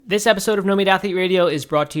This episode of No Meat Athlete Radio is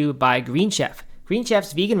brought to you by Green Chef. Green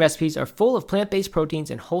Chef's vegan recipes are full of plant-based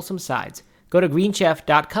proteins and wholesome sides. Go to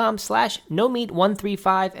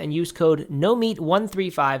greenchef.com/nomeat135 and use code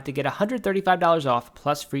NOMEAT135 to get $135 off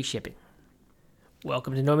plus free shipping.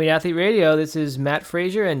 Welcome to No Meat Athlete Radio. This is Matt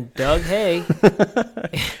Frazier and Doug Hay.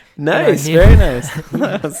 Nice, very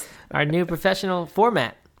nice. Our new professional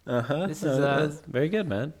format. This is very good,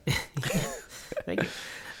 man. Thank you.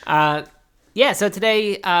 So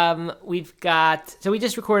today we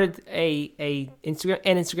just recorded an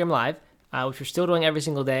Instagram Live, which we're still doing every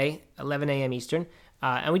single day, 11 a.m. Eastern.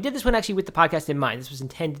 And we did this one actually with the podcast in mind. This was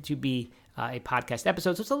intended to be a podcast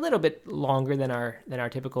episode, so it's a little bit longer than our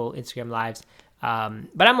typical Instagram Lives.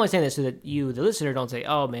 But I'm only saying this so that you, the listener, don't say,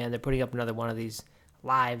 "Oh man, they're putting up another one of these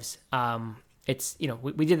lives." It's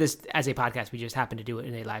we did this as a podcast. We just happened to do it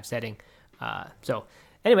in a live setting. So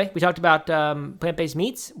anyway, we talked about plant-based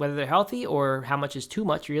meats, whether they're healthy or how much is too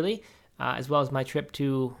much, really, as well as my trip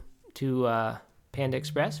to Panda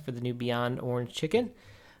Express for the new Beyond Orange Chicken,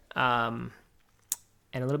 and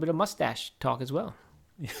a little bit of mustache talk as well.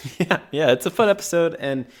 Yeah, it's a fun episode,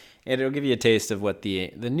 and it'll give you a taste of what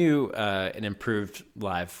the new and improved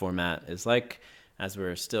live format is like, as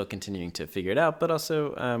we're still continuing to figure it out, but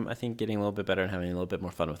also I think getting a little bit better and having a little bit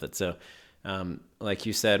more fun with it. So like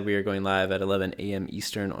you said, we are going live at 11 a.m.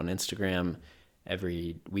 Eastern on Instagram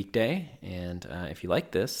every weekday, and if you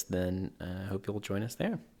like this, then I hope you'll join us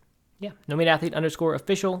there. Yeah, No Meat Athlete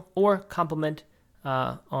 _official or compliment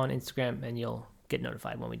on Instagram, and you'll get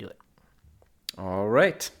notified when we do it. All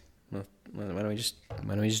right. Well, why don't we just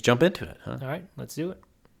jump into it, huh? All right, let's do it.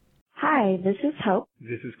 Hi, this is Hope.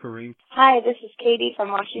 This is Kareem. Hi, this is Katie from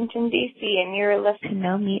Washington, D.C., and you're listening to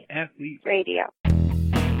No Meat Athlete Radio.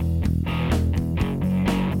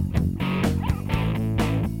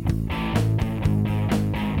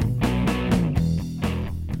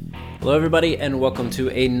 Hello, everybody, and welcome to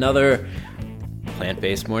another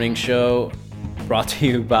plant-based morning show brought to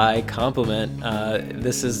you by Compliment.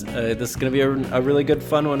 This is going to be a really good,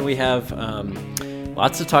 fun one. We have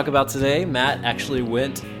lots to talk about today. Matt actually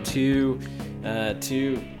went to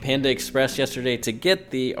Panda Express yesterday to get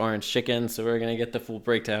the orange chicken, so we're going to get the full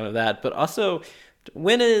breakdown of that. But also,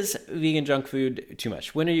 when is vegan junk food too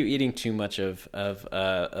much? When are you eating too much of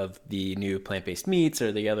the new plant-based meats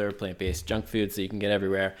or the other plant-based junk foods that you can get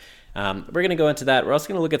everywhere? We're going to go into that. We're also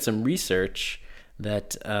going to look at some research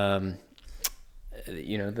that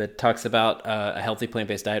that talks about a healthy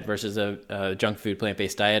plant-based diet versus a junk food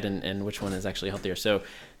plant-based diet, and which one is actually healthier. So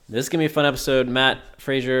this is going to be a fun episode. Matt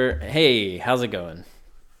Frazier, hey, how's it going?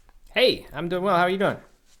 Hey, I'm doing well. How are you doing?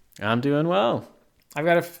 I'm doing well. I've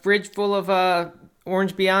got a fridge full of Beyond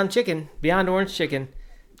Orange Chicken,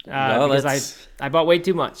 because I bought way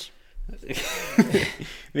too much.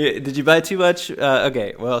 Did you buy too much?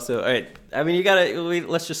 Okay, well, so all right. I mean,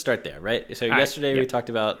 let's just start there, right? So yesterday we talked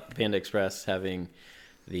about Panda Express having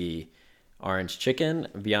the orange chicken,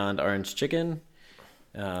 Beyond Orange Chicken.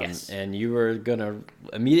 Yes. And you were gonna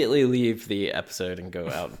immediately leave the episode and go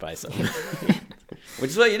out and buy some,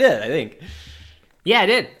 which is what you did, I think. Yeah, I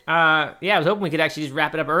did. I was hoping we could actually just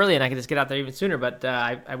wrap it up early and I could just get out there even sooner. But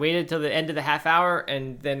I waited till the end of the half hour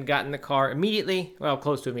and then got in the car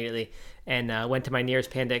close to immediately, and went to my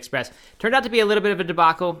nearest Panda Express. Turned out to be a little bit of a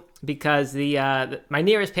debacle because my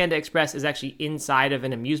nearest Panda Express is actually inside of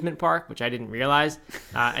an amusement park, which I didn't realize.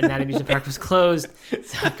 And that amusement park was closed,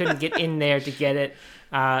 so I couldn't get in there to get it.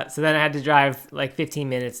 So then I had to drive like 15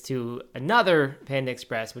 minutes to another Panda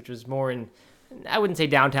Express, which was more in, I wouldn't say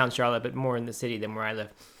downtown Charlotte, but more in the city than where I live.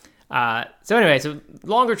 So anyway,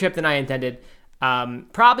 longer trip than I intended.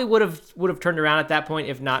 Probably would have turned around at that point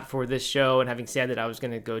if not for this show and having said that I was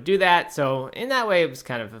going to go do that. So in that way, it was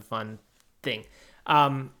kind of a fun thing.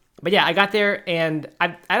 But yeah, I got there, and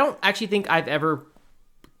I don't actually think I've ever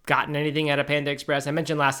gotten anything at a Panda Express. I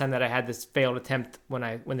mentioned last time that I had this failed attempt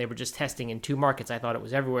when they were just testing in 2 markets. I thought it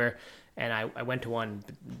was everywhere, and I went to one,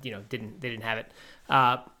 but, they didn't have it.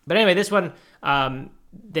 But anyway, this one, I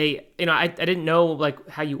didn't know like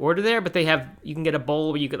how you order there, but you can get a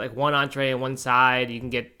bowl where you get like 1 entree on one side. You can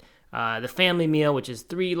get the family meal, which is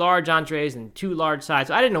 3 large entrees and 2 large sides.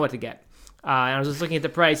 So I didn't know what to get. And I was just looking at the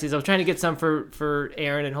prices. I was trying to get some for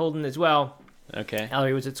Aaron and Holden as well. Okay.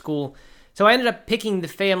 Ellery was at school. So I ended up picking the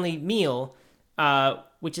family meal,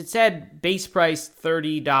 which it said base price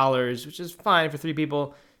 $30, which is fine for 3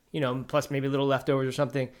 people, plus maybe a little leftovers or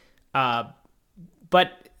something.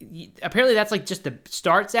 But apparently that's like just the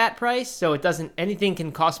starts at price. So anything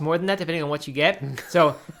can cost more than that depending on what you get.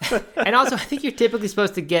 So, and also I think you're typically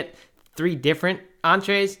supposed to get 3 different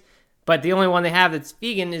entrees. But the only one they have that's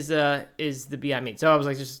vegan is the Beyond Meat. So I was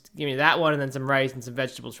like, just give me that one and then some rice and some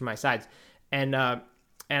vegetables for my sides. And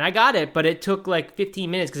I got it, but it took like 15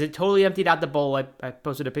 minutes because it totally emptied out the bowl. I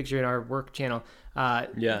posted a picture in our work channel.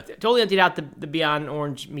 Totally emptied out the Beyond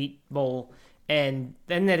Orange Meat bowl, and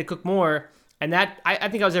then they had to cook more. And that I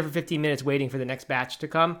think I was there for 15 minutes waiting for the next batch to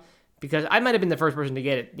come because I might have been the first person to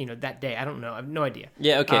get it, that day. I don't know. I have no idea.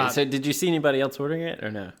 Yeah. Okay. So did you see anybody else ordering it or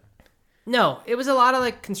no? No, it was a lot of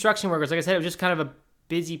like construction workers. Like I said, it was just kind of a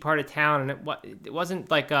busy part of town, and it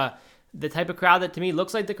wasn't like the type of crowd that to me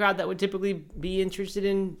looks like the crowd that would typically be interested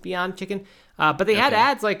in Beyond Chicken. But they had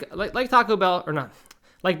ads like Taco Bell or not,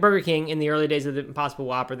 like Burger King in the early days of the Impossible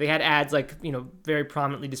Whopper. They had ads like very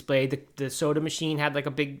prominently displayed. The soda machine had like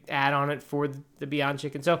a big ad on it for the Beyond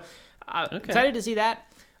Chicken. So excited to see that.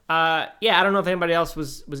 I don't know if anybody else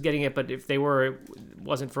was getting it, but if they were, it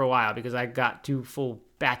wasn't for a while because I got 2 full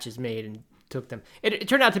batches made and took them. It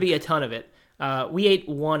turned out to be a ton of it. We ate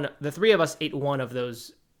one. The 3 of us ate one of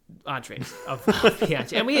those entrees of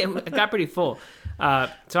Beyond, and we got pretty full.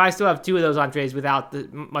 So I still have 2 of those entrees without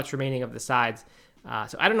much remaining of the sides.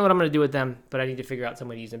 So I don't know what I'm going to do with them, but I need to figure out some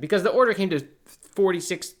way to use them because the order came to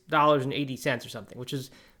 $46.80 or something, which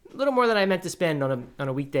is a little more than I meant to spend on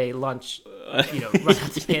a weekday lunch. Run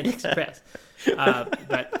out to Panda Express.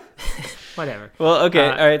 But whatever. Well, okay,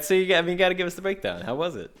 all right. So you got to give us the breakdown. How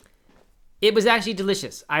was it? It was actually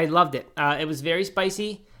delicious. I loved it. It was very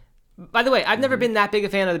spicy. By the way, I've never been that big a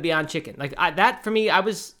fan of the Beyond Chicken. Like that for me, that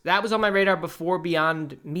was on my radar before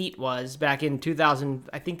Beyond Meat was back in 2000.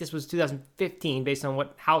 I think this was 2015, based on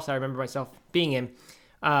what house I remember myself being in,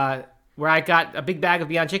 where I got a big bag of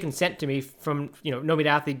Beyond Chicken sent to me from No Meat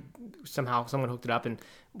Athlete. Somehow someone hooked it up and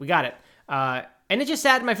we got it. And it just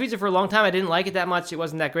sat in my freezer for a long time. I didn't like it that much. It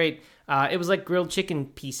wasn't that great. It was like grilled chicken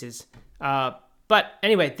pieces. But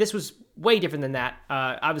anyway, this was way different than that.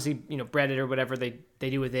 Obviously, breaded or whatever they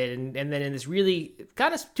do with it, and then in this really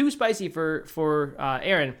kind of too spicy for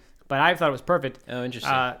Aaron, but I thought it was perfect. Oh,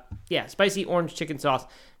 interesting. Spicy orange chicken sauce.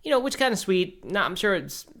 Which kind of sweet. Not, I'm sure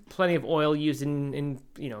it's plenty of oil used in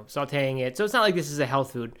sautéing it, so it's not like this is a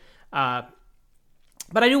health food. But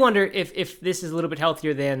I do wonder if this is a little bit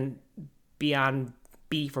healthier than Beyond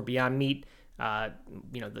Beef or Beyond Meat.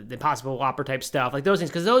 The Impossible Whopper type stuff, like those things,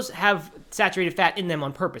 because those have saturated fat in them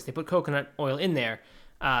on purpose. They put coconut oil in there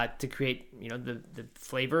to create, the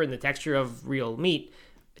flavor and the texture of real meat.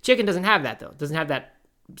 Chicken doesn't have that, though. It doesn't have that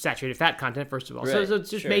saturated fat content, first of all. Right. So it's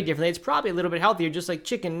just made differently. It's probably a little bit healthier, just like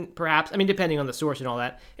chicken, perhaps. I mean, depending on the source and all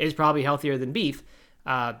that, it is probably healthier than beef,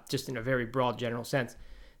 just in a very broad general sense.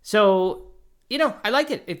 So, I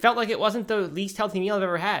liked it. It felt like it wasn't the least healthy meal I've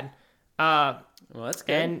ever had. Well, that's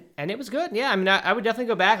good. And it was good. Yeah, I mean, I would definitely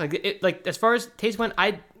go back. Like as far as taste went,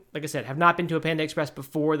 like I said, have not been to a Panda Express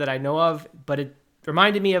before that I know of, but it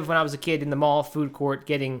reminded me of when I was a kid in the mall food court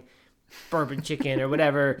getting bourbon chicken or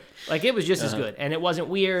whatever. Like it was just as good, and it wasn't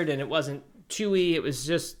weird, and it wasn't chewy.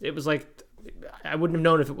 It was like I wouldn't have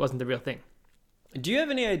known if it wasn't the real thing. Do you have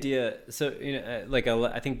any idea? So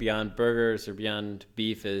I think Beyond Burgers or Beyond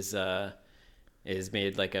Beef is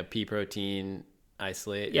made like a pea protein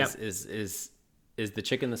isolate. Yeah. Is the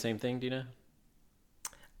chicken the same thing? Do you know?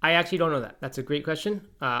 I actually don't know that. That's a great question.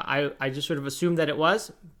 I just sort of assumed that it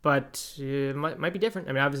was, but it might be different.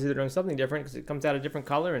 I mean, obviously they're doing something different because it comes out a different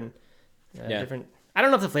color and different. I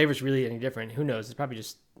don't know if the flavor's really any different. Who knows? It's probably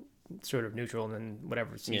just sort of neutral and then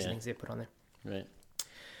whatever seasonings they put on there. Right.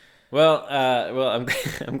 Well,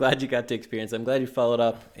 I'm glad you got to experience. I'm glad you followed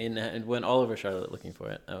up and went all over Charlotte looking for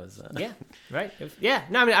it. I was yeah, right.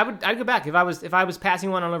 No, I mean, I'd go back if I was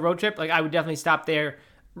passing one on a road trip. Like I would definitely stop there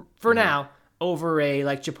for now over a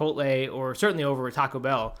like Chipotle or certainly over a Taco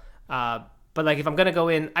Bell. But like if I'm gonna go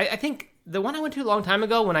in, I think the one I went to a long time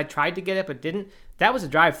ago when I tried to get it but didn't, that was a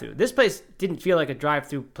drive-through. This place didn't feel like a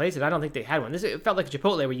drive-through place, and I don't think they had one. It felt like a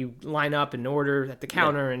Chipotle where you line up and order at the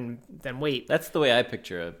counter and then wait. That's the way I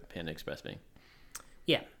picture a Panda Express being.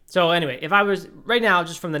 Yeah. So anyway, if I was right now,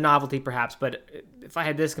 just from the novelty perhaps, but if I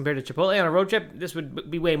had this compared to Chipotle on a road trip, this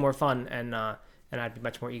would be way more fun, and I'd be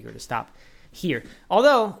much more eager to stop here.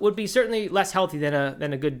 Although would be certainly less healthy than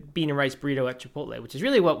a good bean and rice burrito at Chipotle, which is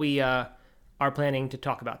really what we are planning to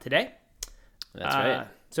talk about today. That's right.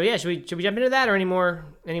 So yeah, should we jump into that or any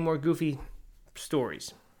more goofy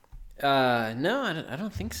stories? No, I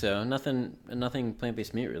don't think so. Nothing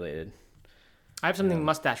plant-based meat related. I have something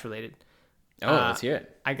mustache related. Oh, let's hear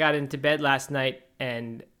it. I got into bed last night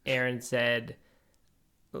and Erin said,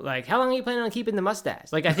 like, how long are you planning on keeping the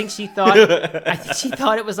mustache? Like, I think she thought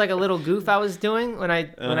it was like a little goof I was doing when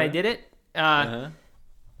I did it. And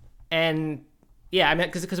Yeah, I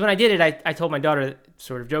mean, because when I did it, I told my daughter,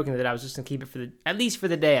 sort of jokingly, that I was just gonna keep it at least for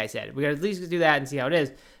the day. I said we gotta at least do that and see how it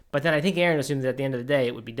is. But then I think Aaron assumed that at the end of the day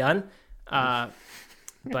it would be done. But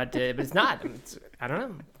it's not. I don't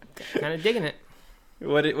know. Kind of digging it.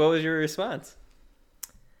 What was your response?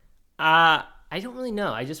 I don't really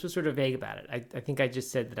know. I just was sort of vague about it. I think I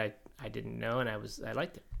just said that I didn't know, and I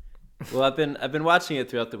liked it. Well, I've been watching it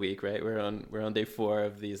throughout the week, right? We're on day 4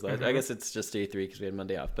 of these lives. I guess it's just day 3 because we had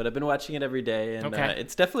Monday off. But I've been watching it every day, and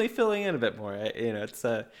it's definitely filling in a bit more. It's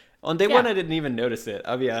on day 1 I didn't even notice it.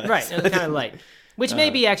 I'll be honest. Right, it was kind of light, which may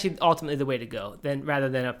be actually ultimately the way to go, rather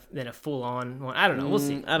than a full on one. I don't know. We'll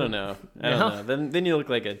see. I don't know. Then you look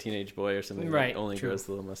like a teenage boy or something. Right. That only True. grows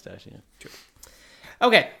the little mustache. Yeah. True.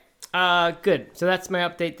 Okay. Good. So that's my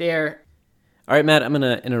update there. All right, Matt, I'm going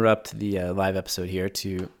to interrupt the live episode here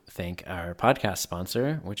to thank our podcast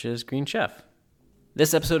sponsor, which is Green Chef.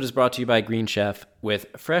 This episode is brought to you by Green Chef. With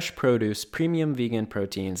fresh produce, premium vegan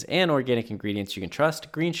proteins, and organic ingredients you can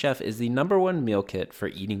trust, Green Chef is the #1 meal kit for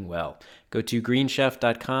eating well. Go to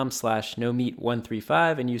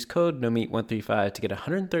greenchef.com/nomeat135 and use code nomeat135 to get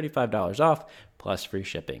 $135 off plus free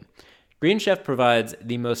shipping. Green Chef provides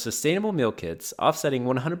the most sustainable meal kits, offsetting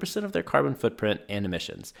 100% of their carbon footprint and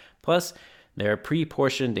emissions. Plus, their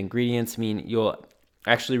pre-portioned ingredients mean you'll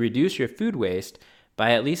actually reduce your food waste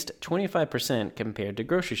by at least 25% compared to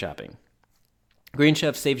grocery shopping. Green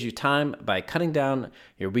Chef saves you time by cutting down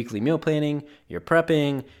your weekly meal planning, your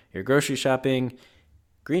prepping, your grocery shopping.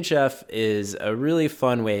 Green Chef is a really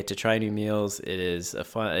fun way to try new meals. It is a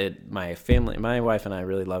fun. My wife and I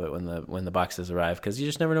really love it when the boxes arrive because you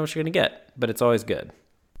just never know what you're going to get, but it's always good.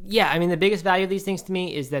 Yeah, I mean, the biggest value of these things to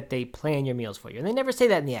me is that they plan your meals for you. And they never say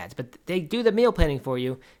that in the ads, but they do the meal planning for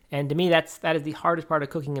you. And to me, that is the hardest part of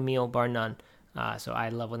cooking a meal, bar none. So I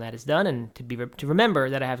love when that is done, and to remember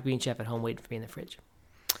that I have Green Chef at home waiting for me in the fridge.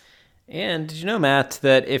 And did you know, Matt,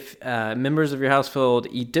 that if members of your household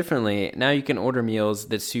eat differently, now you can order meals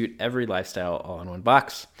that suit every lifestyle all in one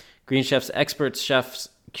box. Green Chef's expert chefs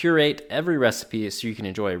curate every recipe so you can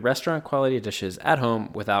enjoy restaurant-quality dishes at home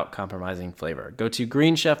without compromising flavor. Go to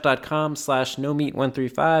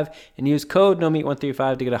greenchef.com/nomeat135 and use code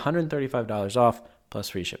nomeat135 to get $135 off plus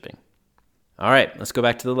free shipping. All right, let's go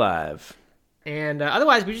back to the live. And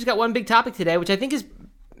otherwise, we just got one big topic today, which I think is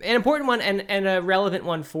an important one and a relevant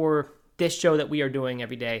one for this show that we are doing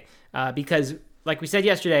every day. Because, like we said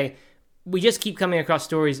yesterday, we just keep coming across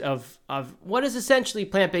stories of what is essentially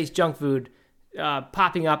plant-based junk food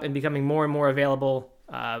popping up and becoming more and more available,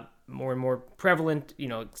 more and more prevalent,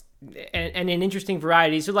 and in interesting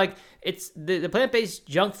varieties. So, like, it's the plant-based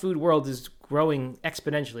junk food world is growing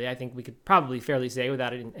exponentially. I think we could probably fairly say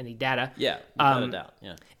without any data. Yeah, without a doubt.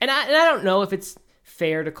 Yeah. And I don't know if it's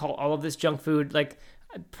fair to call all of this junk food. Like,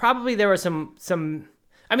 probably there are some.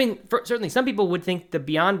 I mean, certainly some people would think the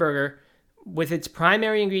Beyond Burger, with its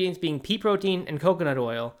primary ingredients being pea protein and coconut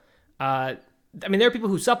oil. I mean, there are people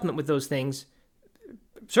who supplement with those things.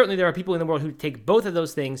 Certainly, there are people in the world who take both of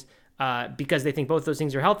those things because they think both of those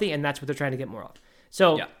things are healthy, and that's what they're trying to get more of.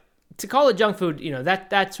 So, to call it junk food,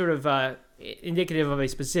 that's sort of indicative of a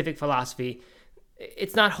specific philosophy.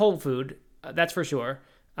 It's not whole food, that's for sure.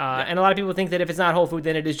 And a lot of people think that if it's not whole food,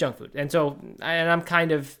 then it is junk food. And so, I'm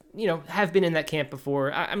kind of, have been in that camp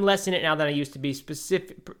before. I'm less in it now than I used to be,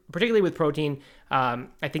 particularly with protein. I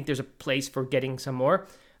think there's a place for getting some more.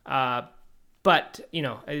 But,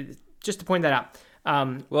 just to point that out.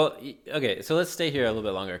 Well, okay, so let's stay here a little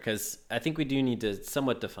bit longer because I think we do need to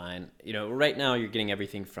somewhat define, right now you're getting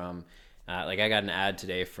everything from, I got an ad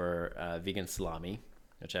today for vegan salami,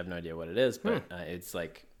 which I have no idea what it is, but it's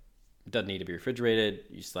like, it doesn't need to be refrigerated,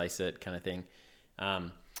 you slice it kind of thing.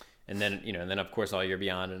 And then, and then of course all your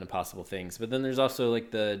Beyond and Impossible things, but then there's also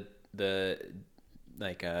like the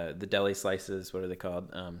deli slices, what are they called?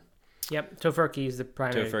 Yep, tofurkey is the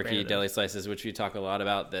primary. Tofurkey deli slices, which we talk a lot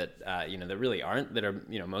about that, that really aren't, that are,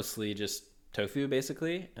 mostly just tofu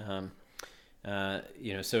basically.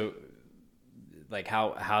 So like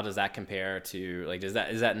how does that compare to, like, is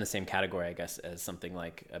that in the same category, I guess, as something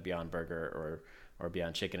like a Beyond Burger or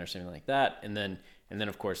Beyond Chicken or something like that? And then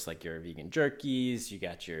of course, like your vegan jerkies, you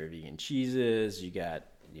got your vegan cheeses, you got,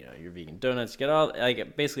 your vegan donuts, you get all,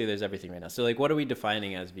 like, basically there's everything right now. So like, what are we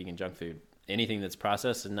defining as vegan junk food? Anything that's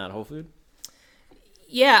processed and not whole food?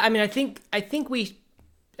 Yeah, I mean, I think we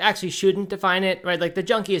actually shouldn't define it, right? Like, the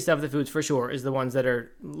junkiest of the foods for sure is the ones that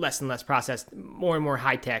are less and less processed, more and more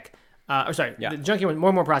high tech. The junky ones, more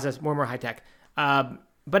and more processed, more and more high tech.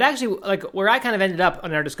 But actually, like, where I kind of ended up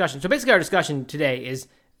on our discussion. So basically, our discussion today is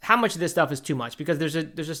how much of this stuff is too much, because there's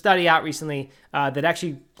a study out recently that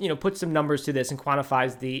actually puts some numbers to this and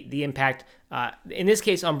quantifies the impact in this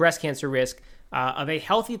case on breast cancer risk of a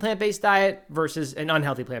healthy plant-based diet versus an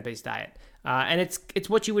unhealthy plant-based diet. And it's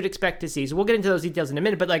what you would expect to see. So we'll get into those details in a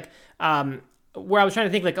minute. But like, where I was trying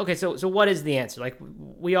to think, like, okay, so what is the answer? Like,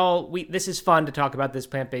 this is fun to talk about this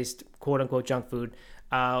plant-based quote unquote junk food.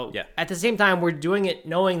 At the same time, we're doing it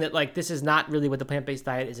knowing that like this is not really what the plant-based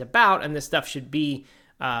diet is about, and this stuff should be,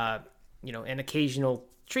 an occasional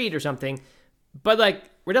treat or something. But like,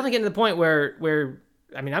 we're definitely getting to the point where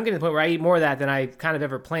I'm getting to the point where I eat more of that than I kind of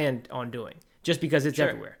ever planned on doing, just because it's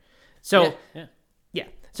everywhere. So yeah.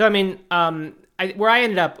 So where I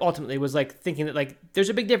ended up ultimately was like thinking that like there's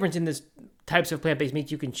a big difference in this types of plant-based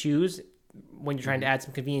meats you can choose when you're trying to add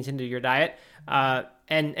some convenience into your diet.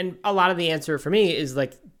 And a lot of the answer for me is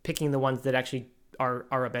like picking the ones that actually are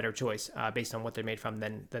a better choice based on what they're made from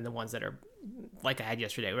than the ones that are like I had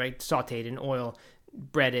yesterday, right? Sauteed in oil,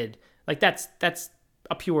 breaded. Like that's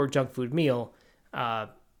a pure junk food meal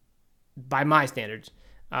by my standards.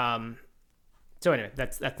 So anyway,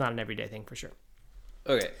 that's not an everyday thing for sure.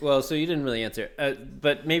 Okay, well, so you didn't really answer,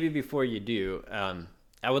 but maybe before you do,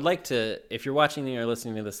 I would like to, if you're watching or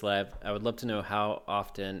listening to this live, I would love to know how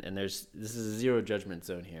often, and this is a zero judgment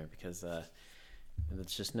zone here because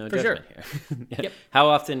it's just no judgment here. Yep. How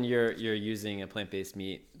often you're using a plant-based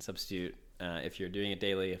meat substitute, if you're doing it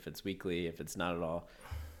daily, if it's weekly, if it's not at all,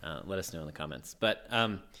 let us know in the comments. But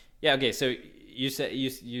okay, so you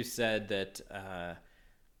said that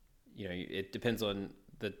it depends on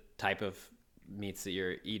the type of meats that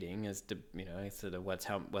you're eating as to instead of what's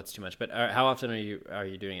too much. But how often are you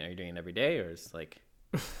doing it? Are you doing it every day, or is like?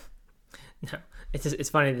 No, it's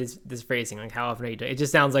funny this phrasing, like how often are you doing? It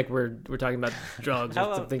just sounds like we're talking about drugs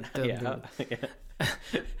or something.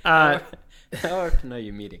 How often are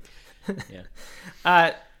you meeting? Yeah.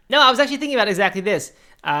 No, I was actually thinking about exactly this.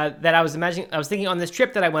 That I was thinking on this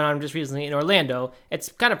trip that I went on just recently in Orlando. It's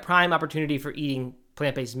kind of prime opportunity for eating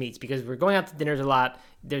plant-based meats because we're going out to dinners a lot.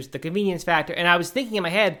 There's the convenience factor. And I was thinking in my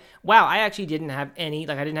head, wow, I actually didn't have any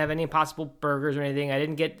Impossible burgers or anything. I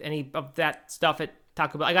didn't get any of that stuff at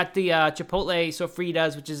Taco Bell. I got the Chipotle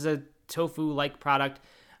Sofritas, which is a tofu-like product.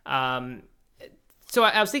 So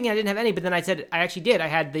I was thinking I didn't have any, but then I said I actually did. I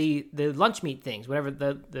had the lunch meat things, whatever,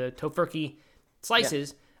 the tofurkey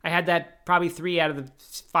slices. Yeah. I had that probably 3 out of the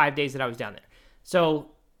 5 days that I was down there. So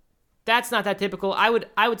that's not that typical. I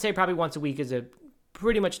would say probably once a week is a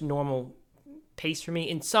pretty much normal pace for me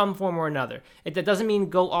in some form or another. That doesn't mean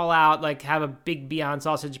go all out, like have a big Beyond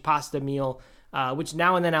Sausage pasta meal, which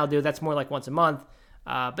now and then I'll do. That's more like once a month.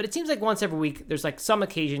 But it seems like once every week, there's like some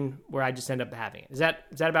occasion where I just end up having it. Is that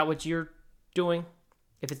about what you're doing?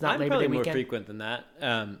 If it's not Labor Day weekend? I'm probably more frequent than that.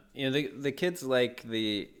 The kids like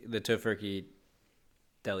the Tofurkey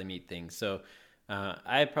deli meat thing. So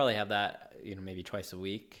I probably have that, maybe twice a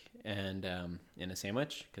week and in a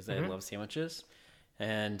sandwich because I love sandwiches.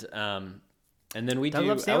 And then we do. I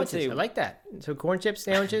love sandwiches. I like that. So corn chip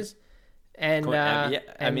sandwiches, and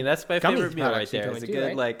that's my favorite meal right there. It's a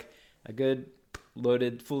good right? a good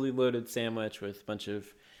fully loaded sandwich with a bunch of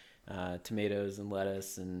tomatoes and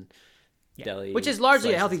lettuce and deli, which is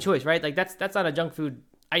largely a healthy choice, right? Like that's not a junk food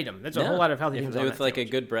item. That's a whole lot of healthy things with like a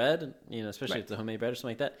good bread, especially if it's a homemade bread or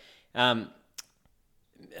something like that.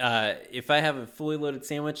 If I have a fully loaded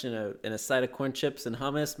sandwich and a side of corn chips and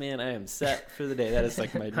hummus, man, I am set for the day. That is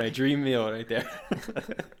like my dream meal right there.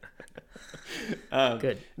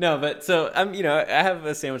 Good. No, but so I have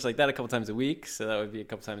a sandwich like that a couple times a week, so that would be a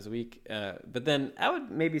couple times a week. But then I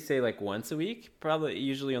would maybe say like once a week, probably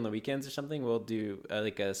usually on the weekends or something. We'll do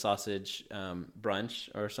like a sausage brunch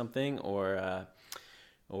or something, or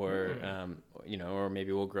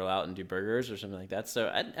maybe we'll grill out and do burgers or something like that. So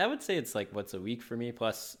I would say it's like once a week for me,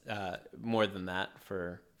 plus more than that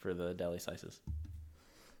for the deli slices.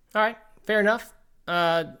 All right, fair enough.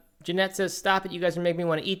 Jeanette says, stop it. You guys are making me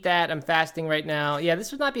want to eat that. I'm fasting right now. Yeah,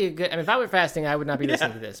 this would not be a good... if I were fasting, I would not be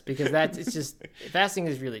listening to this because it's just... fasting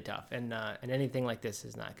is really tough, and anything like this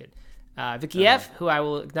is not good. Vicky F., who I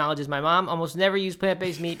will acknowledge as my mom, almost never use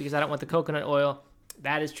plant-based meat because I don't want the coconut oil.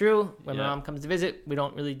 That is true. When my mom comes to visit, we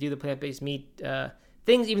don't really do the plant-based meat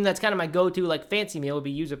things, even though that's kind of my go-to like fancy meal would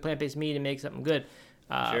be use a plant-based meat and make something good.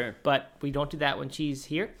 Sure. But we don't do that when she's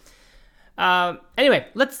here. Anyway,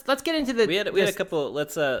 let's get into the... We had a couple...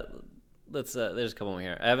 Let's there's a couple more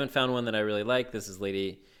here. I haven't found one that I really like. This is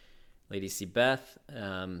Lady C. Beth.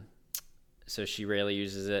 So she rarely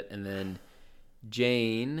uses it. And then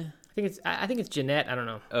Jane... I think it's Jeanette. I don't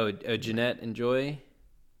know. Oh, Jeanette and Joy?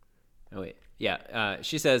 Oh, wait. Yeah.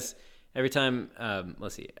 She says, every time...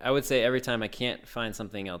 let's see. I would say every time I can't find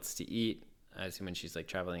something else to eat, I assume when she's like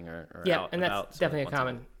traveling or out and that's about, definitely a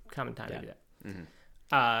common time to do that. Mm-hmm.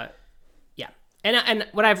 And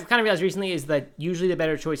what I've kind of realized recently is that usually the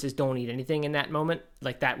better choice is don't eat anything in that moment.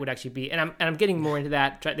 Like that would actually be, and I'm getting more into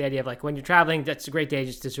that, the idea of like when you're traveling, that's a great day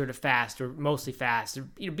just to sort of fast or mostly fast, or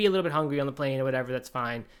be a little bit hungry on the plane or whatever, that's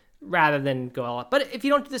fine, rather than go all out. But if you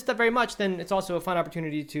don't do this stuff very much, then it's also a fun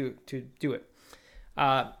opportunity to do it.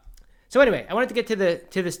 So anyway, I wanted to get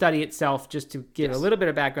to the study itself just to give a little bit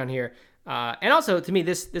of background here. And also to me,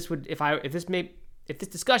 this would, if this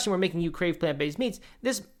discussion were making you crave plant-based meats,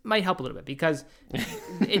 this might help a little bit because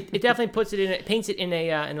it definitely paints it in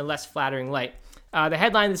a less flattering light. The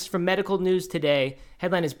headline, this is from Medical News Today.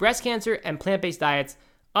 Headline is Breast Cancer and Plant-Based Diets,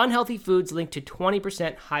 Unhealthy Foods Linked to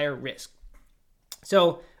 20% Higher Risk.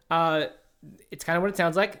 So it's kind of what it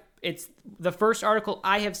sounds like. It's the first article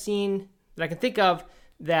I have seen that I can think of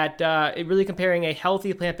that it really comparing a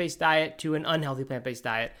healthy plant-based diet to an unhealthy plant-based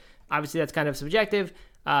diet. Obviously, that's kind of subjective,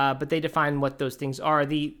 but they define what those things are.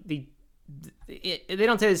 They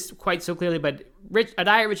don't say this quite so clearly, but a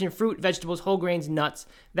diet rich in fruit, vegetables, whole grains, nuts.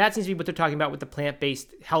 That seems to be what they're talking about with the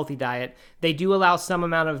plant-based healthy diet. They do allow some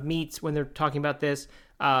amount of meats when they're talking about this,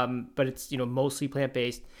 but it's mostly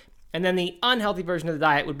plant-based. And then the unhealthy version of the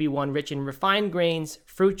diet would be one rich in refined grains,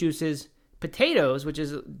 fruit juices, potatoes, which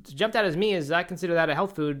is jumped out as me as I consider that a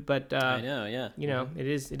health food, but I know, yeah, it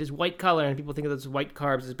is white color, and people think of those white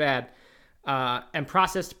carbs as bad, and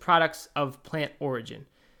processed products of plant origin.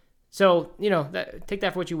 So take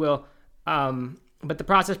that for what you will, but the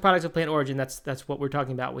processed products of plant origin, that's what we're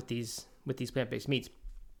talking about with these plant-based meats.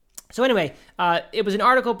 So anyway, it was an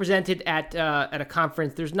article presented at a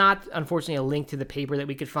conference. There's not, unfortunately, a link to the paper that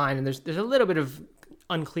we could find, and there's a little bit of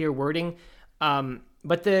unclear wording.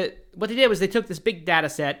 But what they did was they took this big data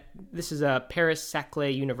set. This is a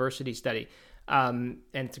Paris-Saclay University study, and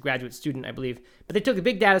it's a graduate student, I believe. But they took a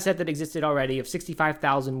big data set that existed already of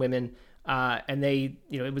 65,000 women, and they,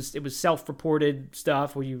 it was self-reported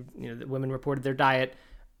stuff where the women reported their diet.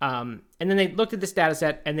 And then they looked at this data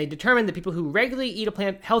set and they determined that people who regularly eat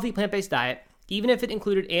a healthy plant-based diet, even if it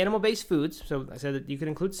included animal-based foods, so I said that you could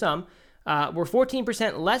include some, were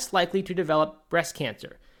 14% less likely to develop breast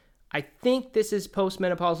cancer. I think this is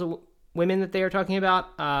postmenopausal women that they are talking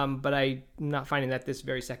about, but I'm not finding that this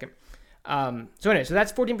very second. So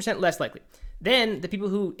that's 14% less likely. Then the people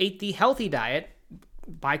who ate the healthy diet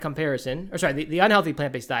by comparison, the unhealthy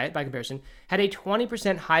plant-based diet by comparison, had a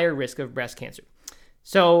 20% higher risk of breast cancer.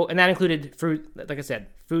 So, and that included fruit, like I said,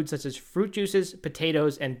 foods such as fruit juices,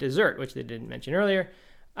 potatoes, and dessert, which they didn't mention earlier.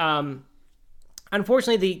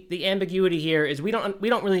 Unfortunately, the ambiguity here is we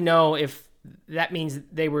don't really know if that means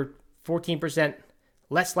they were 14%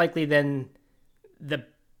 less likely than the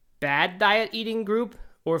bad diet eating group,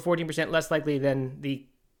 or 14% less likely than the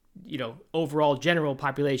overall general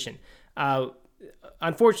population.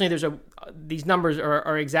 Unfortunately, these numbers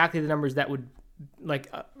are exactly the numbers that would,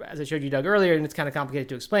 as I showed you, Doug, earlier, and it's kind of complicated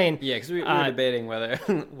to explain. Yeah, because we were debating whether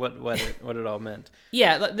what it all meant.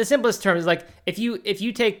 Yeah, the simplest term is like if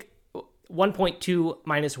you take 1.2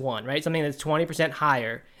 minus 1, right? Something that's 20%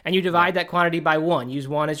 higher, and you divide that quantity by 1, use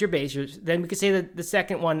 1 as your base, then we could say that the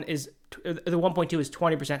second one is, the 1.2 is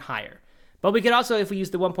 20% higher. But we could also, if we use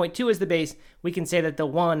the 1.2 as the base, we can say that the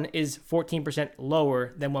 1 is 14%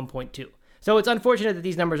 lower than 1.2. So it's unfortunate that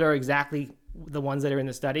these numbers are exactly the ones that are in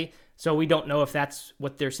the study. So we don't know if that's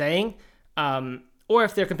what they're saying, or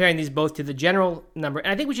if they're comparing these both to the general number.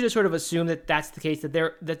 And I think we should just sort of assume that that's the case,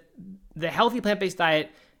 that the healthy plant-based diet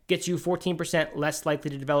gets you 14% less likely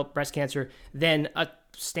to develop breast cancer than a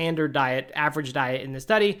standard diet, average diet in the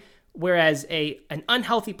study, whereas an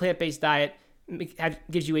unhealthy plant-based diet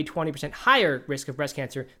gives you a 20% higher risk of breast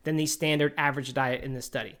cancer than the standard average diet in this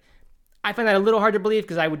study. I find that a little hard to believe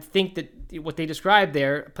because I would think that what they described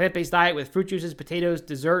there, a plant-based diet with fruit juices, potatoes,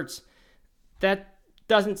 desserts, that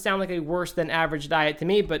doesn't sound like a worse than average diet to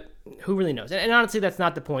me, but who really knows? And honestly, that's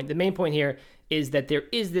not the point. The main point here is that there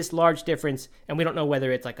is this large difference, and we don't know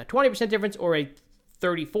whether it's like a 20% difference or a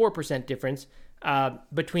 34% difference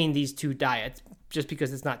between these two diets, just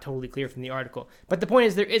because it's not totally clear from the article. But the point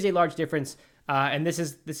is there is a large difference, and this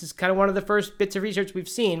is kind of one of the first bits of research we've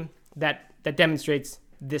seen that demonstrates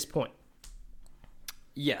this point.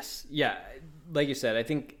 Yes. Yeah. Like you said, I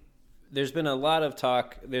think there's been a lot of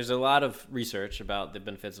talk. There's a lot of research about the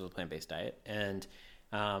benefits of a plant-based diet. And,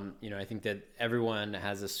 I think that everyone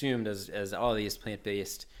has assumed as all these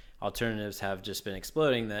plant-based alternatives have just been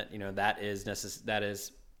exploding that, that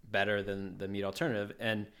is better than the meat alternative.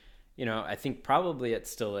 And, I think probably it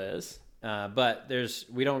still is. But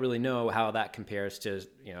we don't really know how that compares to,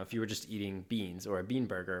 if you were just eating beans or a bean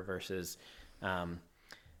burger versus,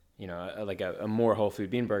 like a more whole food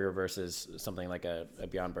bean burger versus something like a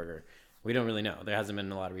Beyond Burger. We don't really know. There hasn't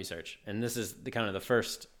been a lot of research. And this is the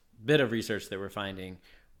first bit of research that we're finding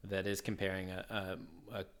that is comparing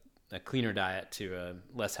a cleaner diet to a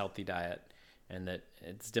less healthy diet, and that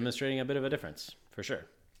it's demonstrating a bit of a difference for sure.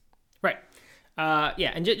 Right.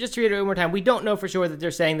 And just to reiterate one more time, we don't know for sure that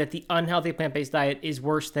they're saying that the unhealthy plant-based diet is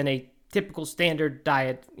worse than a typical standard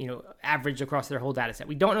diet, average across their whole data set.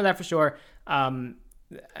 We don't know that for sure.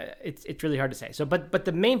 It's really hard to say. So, but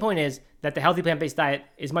the main point is that the healthy plant-based diet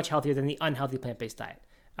is much healthier than the unhealthy plant-based diet.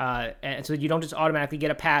 And so you don't just automatically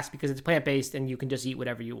get a pass because it's plant-based and you can just eat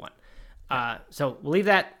whatever you want. So we'll leave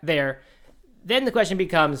that there. Then the question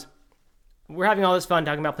becomes, we're having all this fun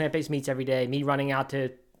talking about plant-based meats every day, me running out to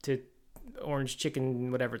Orange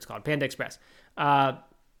Chicken, whatever it's called, Panda Express. But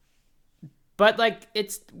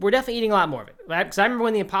we're definitely eating a lot more of it. Right? Because I remember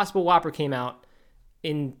when the Impossible Whopper came out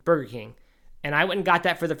in Burger King, and I went and got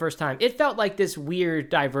that for the first time. It felt like this weird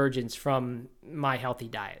divergence from my healthy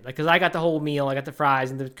diet. Because I got the whole meal, I got the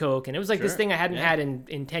fries and the Coke, and it was like this thing I hadn't had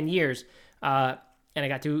in 10 years. And I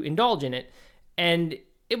got to indulge in it. And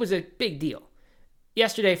it was a big deal.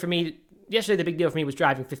 Yesterday, the big deal for me was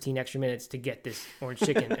driving 15 extra minutes to get this orange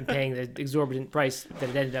chicken and paying the exorbitant price that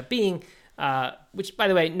it ended up being, which, by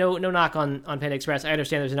the way, no knock on Panda Express. I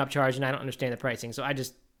understand there's an upcharge, and I don't understand the pricing, so I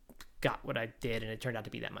just got what I did, and it turned out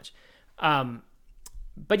to be that much.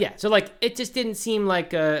 But yeah, so it just didn't seem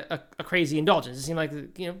like a crazy indulgence. It seemed like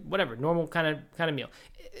whatever, normal kind of meal.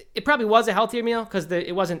 It probably was a healthier meal because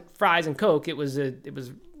it wasn't fries and Coke. It was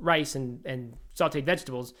rice and sautéed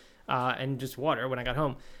vegetables and just water when I got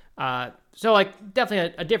home. So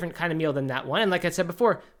definitely a different kind of meal than that one. And like I said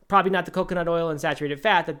before, probably not the coconut oil and saturated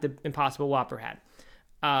fat that the Impossible Whopper had.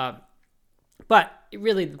 But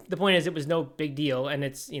really, the point is, it was no big deal, and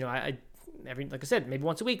it's like I said, maybe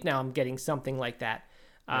once a week now I'm getting something like that.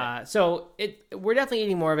 Right. So we're definitely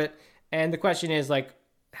eating more of it, and the question is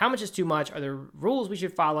how much is too much? Are there rules we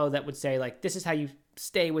should follow that would say this is how you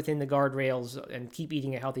stay within the guardrails and keep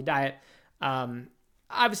eating a healthy diet?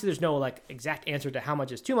 Obviously, there's no exact answer to how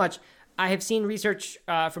much is too much. I have seen research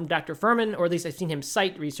from Dr. Furman, or at least I've seen him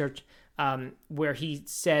cite research where he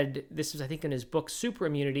said, this was I think in his book Super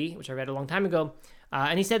Immunity, which I read a long time ago,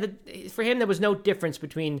 and he said that for him there was no difference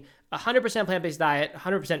between 100% plant-based diet,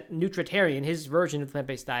 100% nutritarian, his version of the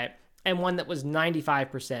plant-based diet, and one that was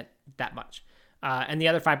 95% that much. And the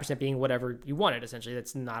other 5% being whatever you wanted, essentially,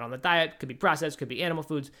 that's not on the diet, could be processed, could be animal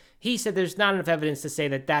foods. He said there's not enough evidence to say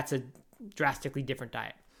that that's a drastically different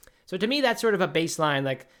diet. So to me, that's sort of a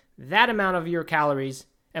baseline, that amount of your calories.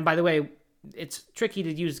 And by the way, it's tricky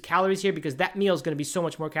to use calories here because that meal is going to be so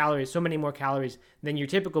many more calories than your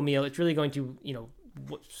typical meal. It's really going to,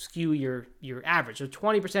 skew your average. So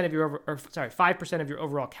 20% of your 5% of your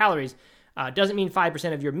overall calories doesn't mean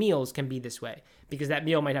 5% of your meals can be this way, because that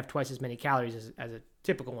meal might have twice as many calories as a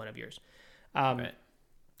typical one of yours. Right.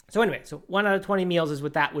 So anyway, 1 out of 20 meals is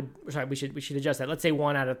what that would. Sorry, we should adjust that. Let's say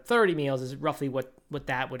 1 out of 30 meals is roughly what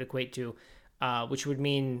that would equate to, which would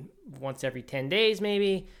mean once every 10 days,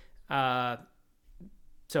 maybe.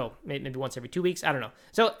 So maybe once every 2 weeks. I don't know.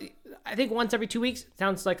 So I think once every 2 weeks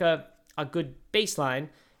sounds like a good baseline,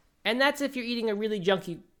 and that's if you're eating a really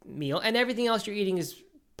junky meal, and everything else you're eating is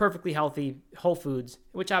perfectly healthy, whole foods,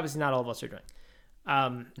 which obviously not all of us are doing.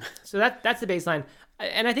 So that's the baseline,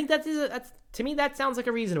 and I think that's to me that sounds like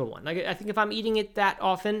a reasonable one. I think if I'm eating it that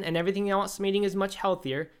often and everything else I'm eating is much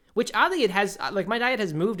healthier, which oddly it has, my diet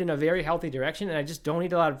has moved in a very healthy direction, and I just don't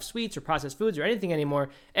eat a lot of sweets or processed foods or anything anymore,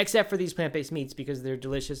 except for these plant-based meats because they're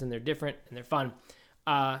delicious and they're different and they're fun.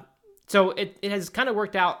 So it has kind of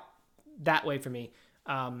worked out that way for me,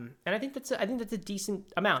 and I think that's a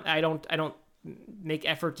decent amount. I don't make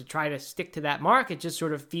effort to try to stick to that mark. It just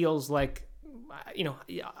sort of feels like,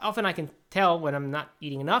 often I can tell when I'm not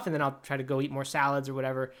eating enough, and then I'll try to go eat more salads or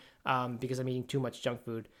whatever because I'm eating too much junk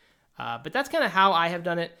food. But that's kind of how I have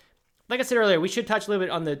done it. Like I said earlier, we should touch a little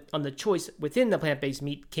bit on the choice within the plant-based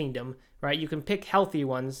meat kingdom, right? You can pick healthy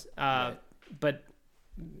ones, right. But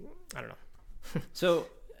I don't know. So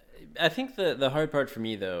I think the hard part for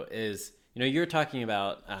me though is, you're talking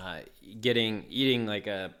about eating like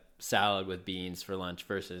a salad with beans for lunch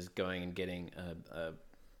versus going and getting a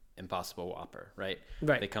Impossible Whopper, right?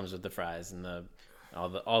 Right. That comes with the fries and all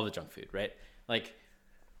the junk food, right?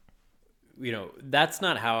 That's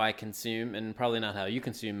not how I consume, and probably not how you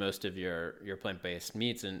consume most of your plant-based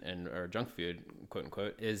meats and or junk food, quote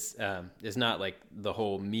unquote, is not like the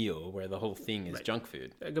whole meal where the whole thing is right. Junk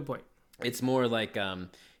food. Good point. It's more like,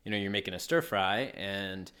 you're making a stir fry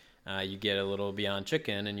and you get a little Beyond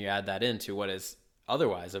Chicken and you add that into what is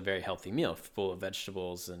otherwise a very healthy meal full of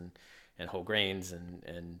vegetables and whole grains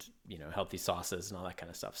and healthy sauces and all that kind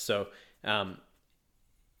of stuff. So,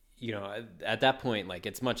 at that point, like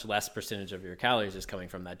it's much less percentage of your calories is coming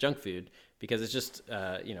from that junk food because it's just,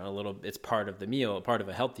 it's part of the meal, part of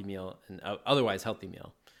a healthy meal, and otherwise healthy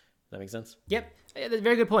meal. Does that make sense? Yep. That's a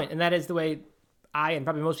very good point. And that is the way I and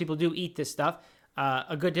probably most people do eat this stuff.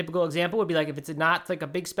 A good typical example would be like if it's not like a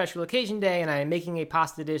big special occasion day and I'm making a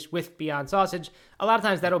pasta dish with Beyond Sausage, a lot of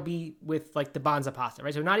times that'll be with like the Banza pasta,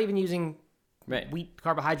 right? So not even using wheat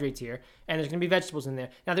carbohydrates here, and there's going to be vegetables in there.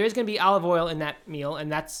 Now, there is going to be olive oil in that meal, and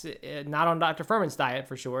that's not on Dr. Furman's diet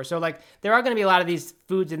for sure. So, like, there are going to be a lot of these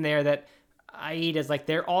foods in there that I eat as, like,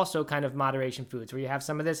 they're also kind of moderation foods, where you have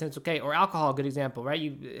some of this and it's okay. Or alcohol, good example, right?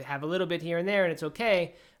 You have a little bit here and there, and it's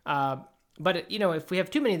okay. But, if we have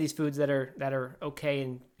too many of these foods that are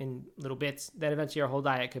okay in little bits, then eventually our whole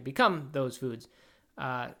diet could become those foods.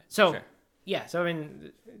 Sure. Yeah, so, I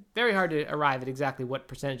mean, very hard to arrive at exactly what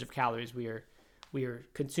percentage of calories we are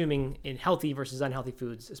consuming in healthy versus unhealthy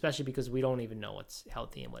foods, especially because we don't even know what's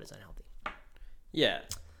healthy and what is unhealthy. Yeah.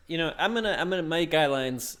 I'm gonna my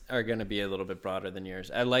guidelines are gonna be a little bit broader than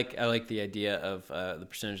yours. I like the idea of the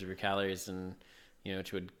percentage of your calories and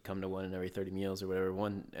which would come to 1 in every 30 meals or whatever,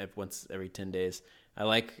 once every 10 days. I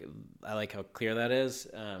like how clear that is.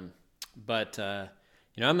 But I'm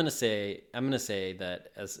gonna say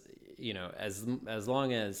that as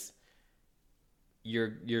long as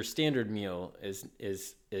your standard meal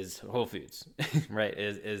is whole foods, right?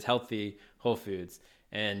 Is healthy whole foods,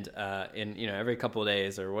 and in every couple of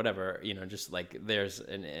days or whatever, just like there's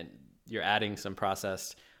and you're adding some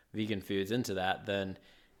processed vegan foods into that, then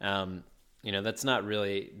that's not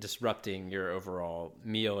really disrupting your overall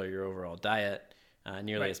meal or your overall diet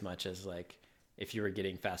nearly as much as like if you were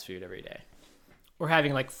getting fast food every day. Or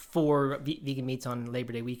having like 4 vegan meats on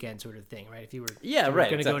Labor Day weekend sort of thing, right? If you were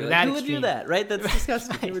going to go to that Who extreme. would do that, right? That's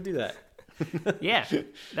disgusting. Who would do that? Yeah.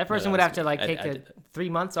 That person would have to take 3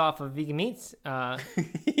 months off of vegan meats. Yeah.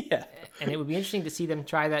 And it would be interesting to see them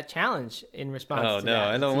try that challenge in response to that. Oh,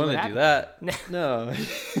 no, I don't want to do that. No.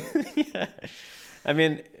 Yeah. I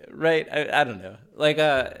mean, right, I don't know. Like,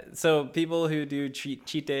 so people who do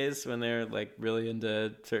cheat days when they're like really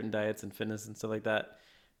into certain diets and fitness and stuff like that,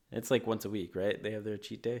 it's like once a week, right? They have their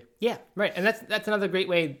cheat day. Yeah, right. And that's another great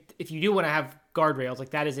way, if you do want to have guardrails, like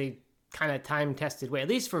that is a kind of time-tested way, at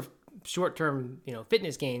least for short-term,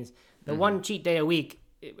 fitness gains. The one cheat day a week,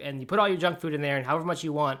 and you put all your junk food in there and however much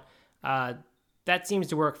you want, that seems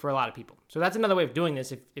to work for a lot of people. So that's another way of doing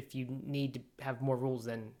this if you need to have more rules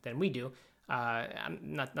than we do.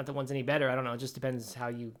 Not that one's any better. I don't know. It just depends how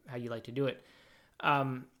you like to do it.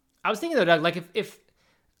 I was thinking though, Doug, like if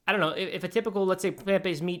I don't know, if a typical, let's say,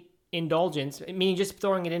 plant-based meat indulgence, meaning just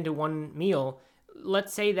throwing it into one meal,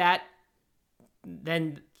 let's say that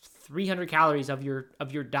then 300 calories of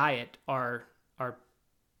your diet are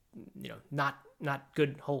not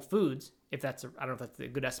good whole foods. If that's I don't know if that's a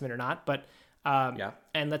good estimate or not, but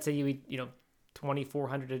and let's say you eat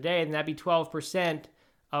 2,400 a day, and that'd be 12%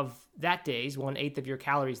 of that day's 1/8 of your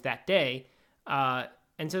calories that day.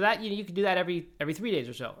 And so that you could do that every 3 days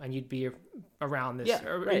or so, and you'd be around this. Yeah,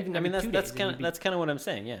 right. Even I mean, that's kind of what I'm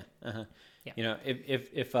saying. Yeah. Uh-huh. Yeah.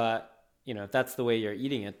 If that's the way you're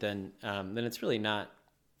eating it, then it's really not.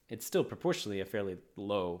 It's still proportionally a fairly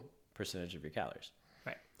low percentage of your calories.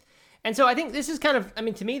 Right. And so I think this is kind of. I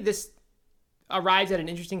mean, to me, this arrives at an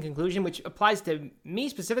interesting conclusion, which applies to me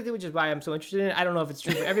specifically, which is why I'm so interested in it. I don't know if it's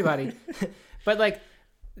true for everybody, but like.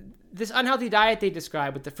 This unhealthy diet they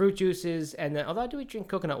describe with the fruit juices and although I do drink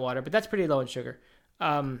coconut water, but that's pretty low in sugar.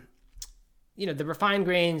 The refined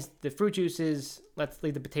grains, the fruit juices, let's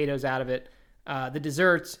leave the potatoes out of it, the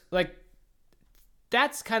desserts, like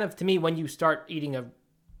that's kind of, to me, when you start eating a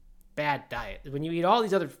bad diet, when you eat all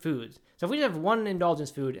these other foods. So if we just have one indulgence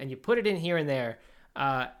food and you put it in here and there,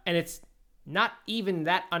 and it's not even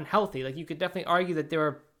that unhealthy, like you could definitely argue that there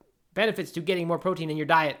are benefits to getting more protein in your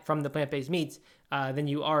diet from the plant-based meats than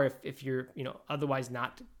you are if you're otherwise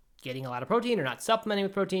not getting a lot of protein or not supplementing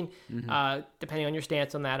with protein, depending on your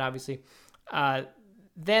stance on that, obviously.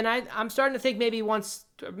 Then I'm starting to think maybe once,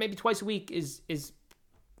 or maybe twice a week is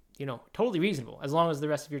totally reasonable, as long as the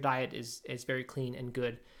rest of your diet is very clean and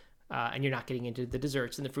good, and you're not getting into the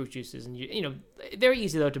desserts and the fruit juices. And very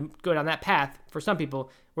easy though to go down that path for some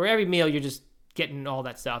people, where every meal you're just getting all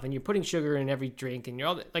that stuff and you're putting sugar in every drink and you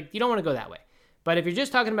don't want to go that way. But if you're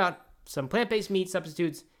just talking about some plant-based meat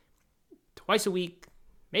substitutes twice a week,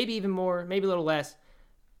 maybe even more, maybe a little less,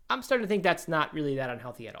 I'm starting to think that's not really that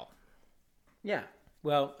unhealthy at all. Yeah.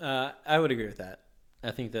 Well, I would agree with that.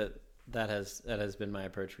 I think that has been my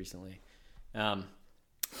approach recently.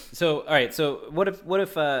 So, all right. So what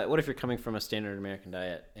if you're coming from a standard American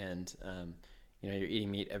diet and, you're eating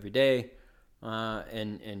meat every day,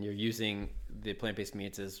 and you're using the plant-based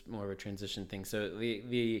meats as more of a transition thing. So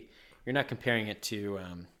the you're not comparing it to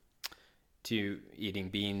eating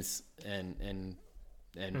beans and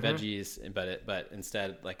veggies, but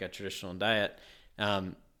instead like a traditional diet.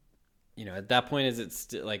 At that point, is it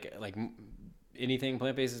still like anything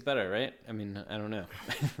plant-based is better, right? I mean, I don't know.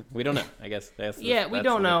 We don't know, I guess. We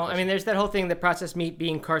don't know. I mean, there's that whole thing that processed meat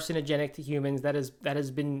being carcinogenic to humans that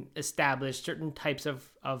has been established, certain types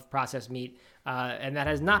of processed meat, and that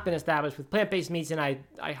has not been established with plant-based meats, and I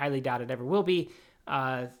highly doubt it ever will be.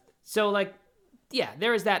 There's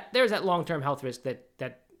that long-term health risk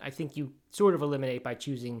that I think you sort of eliminate by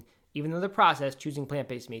choosing, even though they're processed, choosing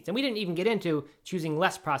plant-based meats. And we didn't even get into choosing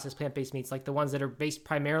less processed plant-based meats, like the ones that are based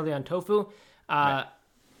primarily on tofu. Right.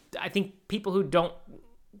 I think people who don't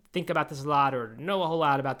think about this a lot or know a whole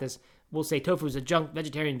lot about this will say tofu is a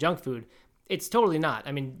vegetarian junk food. It's totally not.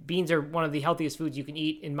 I mean, beans are one of the healthiest foods you can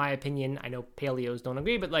eat, in my opinion. I know paleos don't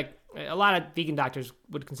agree, but like a lot of vegan doctors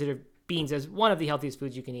would consider beans as one of the healthiest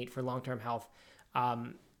foods you can eat for long-term health.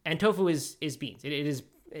 And tofu is beans.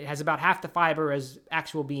 It has about half the fiber as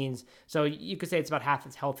actual beans, so you could say it's about half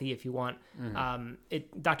as healthy if you want.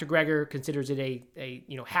 Dr. Greger considers it a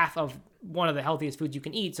half of one of the healthiest foods you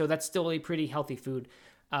can eat, so that's still a pretty healthy food.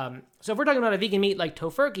 So if we're talking about a vegan meat like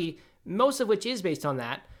Tofurky, most of which is based on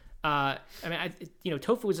that,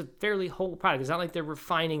 tofu is a fairly whole product. It's not like they're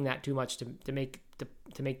refining that too much to make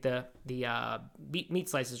the meat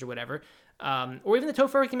slices or whatever. Or even the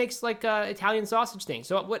Tofurky makes like Italian sausage thing.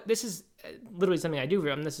 So this is literally something I do.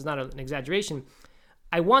 This is not an exaggeration.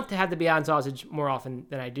 I want to have the Beyond Sausage more often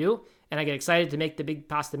than I do, and I get excited to make the big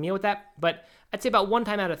pasta meal with that. But I'd say about one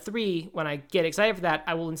time out of three, when I get excited for that,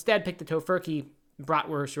 I will instead pick the Tofurky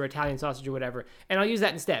bratwurst or Italian sausage or whatever, and I'll use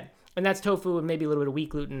that instead. And that's tofu and maybe a little bit of wheat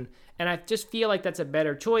gluten. And I just feel like that's a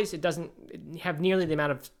better choice. It doesn't have nearly the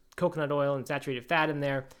amount of coconut oil and saturated fat in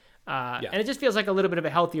there. And it just feels like a little bit of a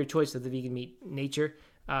healthier choice of the vegan meat nature.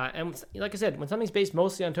 And like I said, when something's based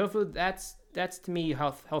mostly on tofu, that's to me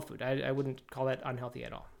health food. I wouldn't call that unhealthy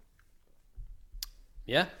at all.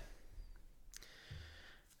 Yeah.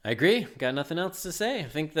 I agree. Got nothing else to say. I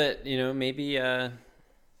think that, maybe I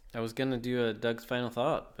was going to do a Doug's final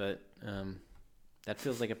thought, but that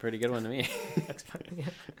feels like a pretty good one to me. That's fine. Yeah.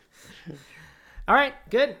 All right,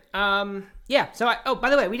 good. So, by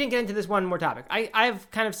the way, we didn't get into this one more topic. I've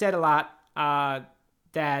kind of said a lot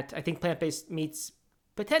that I think plant-based meats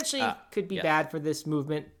potentially could be bad for this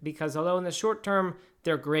movement, because although in the short term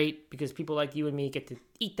they're great because people like you and me get to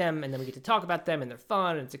eat them and then we get to talk about them and they're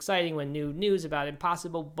fun and it's exciting when new news about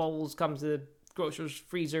Impossible Bowls comes to the grocer's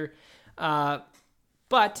freezer.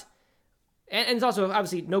 But it's also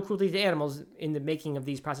obviously no cruelty to animals in the making of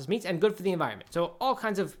these processed meats and good for the environment. So all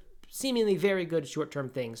kinds of seemingly very good short-term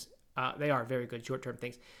things. They are very good short-term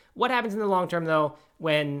things. What happens in the long term, though,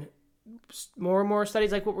 when more and more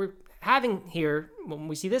studies like what we're having here, when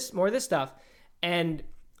we see more of this stuff, and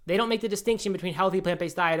they don't make the distinction between healthy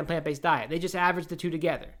plant-based diet and plant-based diet. They just average the two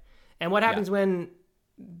together. And what happens when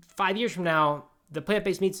 5 years from now, the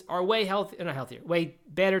plant-based meats are way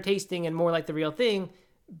better tasting and more like the real thing,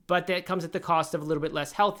 but that comes at the cost of a little bit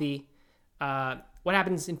less healthy. What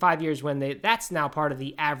happens in 5 years when that's now part of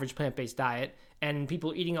the average plant-based diet and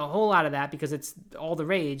people eating a whole lot of that because it's all the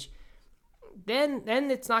rage? Then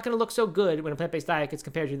it's not going to look so good when a plant-based diet gets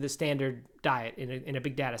compared to the standard diet in a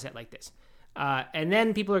big data set like this. And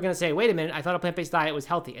then people are going to say, wait a minute, I thought a plant-based diet was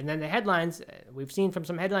healthy. And then the headlines, we've seen from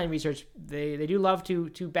some headline research, they do love to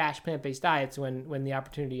bash plant-based diets when the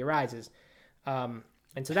opportunity arises.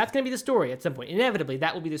 And so that's going to be the story at some point. Inevitably,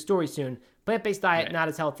 that will be the story soon. Plant-based diet, not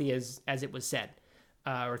as healthy as it was said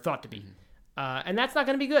or thought to be. And that's not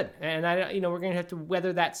going to be good. And we're going to have to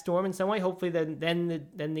weather that storm in some way. Hopefully, then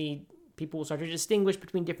the people will start to distinguish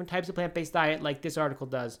between different types of plant-based diet, like this article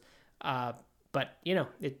does. But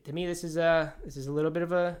to me, this is a little bit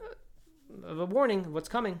of a warning of what's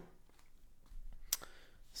coming.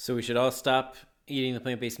 So we should all stop eating the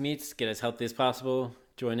plant-based meats, get as healthy as possible,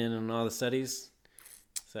 join in on all the studies.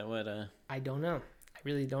 Is that what? I don't know. I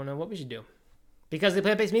really don't know what we should do, because the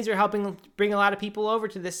plant-based meats are helping bring a lot of people over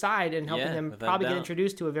to this side and helping them probably get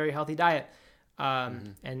introduced to a very healthy diet.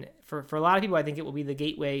 And for a lot of people, I think it will be the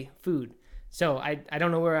gateway food. So I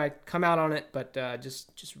don't know where I come out on it, but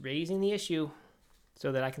just raising the issue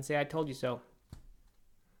so that I can say I told you so.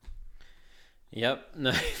 Yep.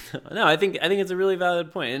 No, I think it's a really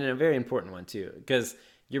valid point and a very important one too, because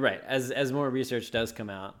you're right. As more research does come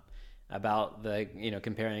out about the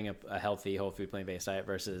comparing a healthy whole food plant-based diet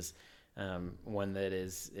versus one that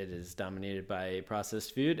is dominated by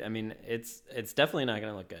processed food. I mean, it's definitely not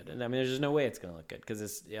going to look good. And I mean, there's just no way it's going to look good,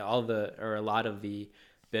 because a lot of the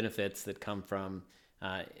benefits that come from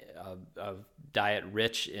a diet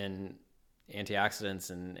rich in antioxidants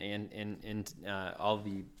and all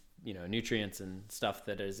the nutrients and stuff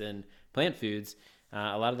that is in plant foods,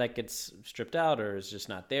 a lot of that gets stripped out or is just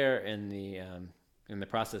not there in the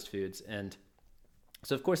processed foods. And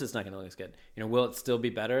so of course it's not going to look as good. Will it still be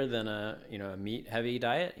better than a meat heavy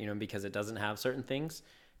diet, because it doesn't have certain things?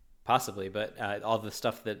 Possibly, but all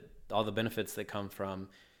the benefits that come from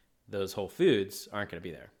those whole foods aren't going to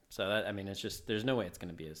be there. So it's just, there's no way it's going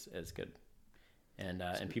to be as good. And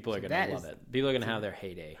people are going to love it. People are going to have their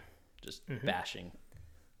heyday just bashing.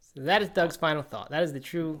 So that is Doug's final thought. That is the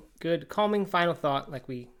true, good, calming final thought, like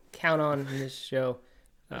we count on in this show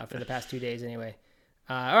for the past 2 days anyway.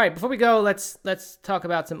 All right, before we go, let's talk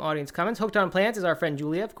about some audience comments. Hooked on Plants is our friend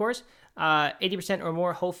Julia, of course. 80% or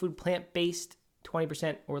more whole food plant-based,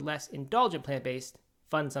 20% or less indulgent plant-based.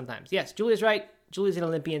 Fun sometimes. Yes, Julia's right. Julia's an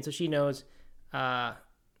Olympian, so she knows.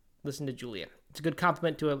 Listen to Julia. It's a good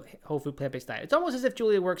compliment to a whole food plant-based diet. It's almost as if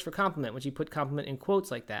Julia works for Compliment when she put compliment in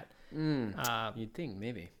quotes like that. You'd think,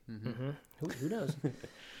 maybe. Who knows?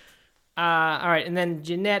 All right, and then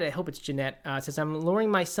Jeanette, I hope it's Jeanette, says, I'm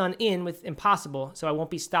luring my son in with Impossible, so I won't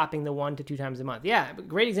be stopping the 1 to 2 times a month. Yeah,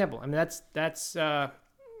 great example. That's for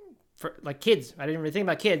like kids. I didn't really think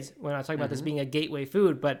about kids when I was talking about this being a gateway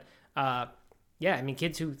food, but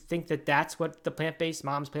kids who think that that's what the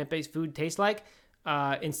mom's plant-based food tastes like,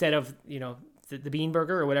 instead of, the bean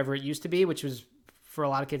burger or whatever it used to be, which was for a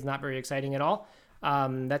lot of kids not very exciting at all.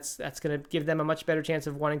 That's going to give them a much better chance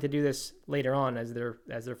of wanting to do this later on as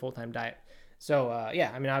their full-time diet. So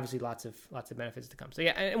obviously lots of benefits to come. So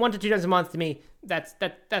yeah, and 1 to 2 times a month to me, that's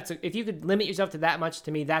if you could limit yourself to that much,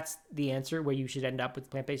 to me that's the answer where you should end up with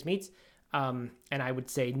plant-based meats. And I would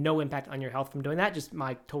say no impact on your health from doing that. Just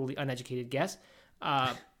my totally uneducated guess.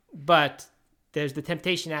 But there's the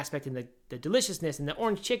temptation aspect and the deliciousness and the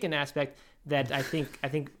orange chicken aspect that I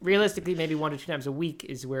think realistically maybe 1 to 2 times a week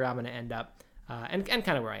is where I'm going to end up. And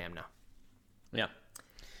kind of where I am now. Yeah.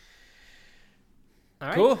 All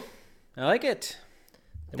right. Cool. I like it.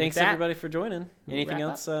 And thanks everybody for joining. Anything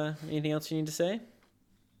else? Up. Anything else you need to say?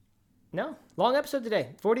 No. Long episode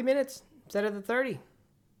today. 40 minutes instead of the 30.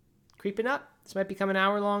 Creeping up. This might become an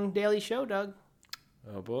hour-long daily show, Doug.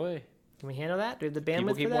 Oh boy. Can we handle that? Do we have the bandwidth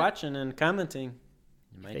People keep for that? watching and commenting.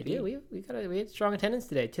 They do. We had strong attendance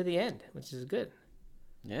today to the end, which is good.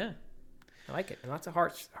 Yeah. I like it. And lots of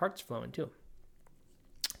hearts flowing too.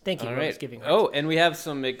 Thank you. All right. Giving oh, and we have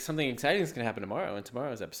something exciting that's going to happen tomorrow in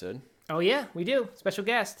tomorrow's episode. Oh, yeah, we do. Special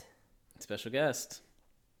guest.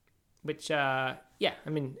 Which, I'm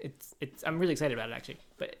really excited about it, actually.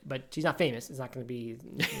 But she's not famous. It's not going to be,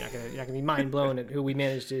 you're not going to be mind blown at who we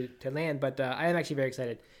managed to land. But I am actually very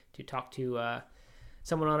excited to talk to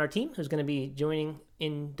someone on our team who's going to be joining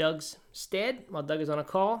in Doug's stead while Doug is on a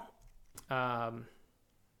call.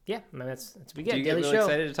 Yeah, that's pretty good. Do you get really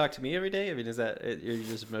excited to talk to me every day? I mean, is that you're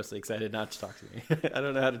just mostly excited not to talk to me? I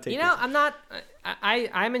don't know how to take. This. I'm not.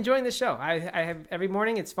 I'm enjoying this show. I have every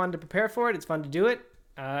morning. It's fun to prepare for it. It's fun to do it.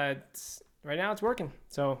 Right now it's working.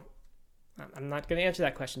 So I'm not going to answer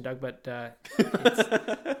that question, Doug. But but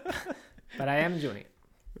I am enjoying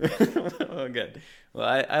it. Well, good.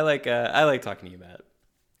 Well, I like talking to you about it.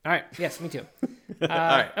 All right. Yes, me too. All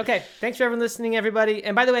right. Okay. Thanks for everyone listening, everybody.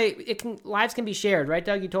 And by the way, lives can be shared, right,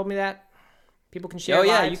 Doug? You told me that people can share. Oh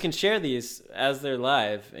yeah, lives. you can share these as they're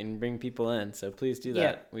live and bring people in. So please do that.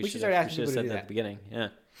 Yeah, we should start asking people to do that at the beginning. Yeah.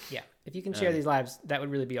 Yeah. If you can share these lives, that would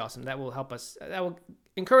really be awesome. That will help us. That will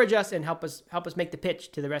encourage us and help us make the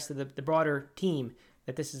pitch to the rest of the broader team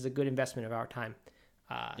that this is a good investment of our time.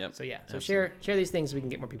 Yep. So yeah. So share these things so we can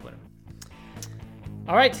get more people in them.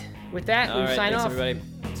 All right. With that, we sign off. Everybody.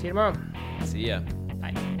 See you tomorrow. See ya.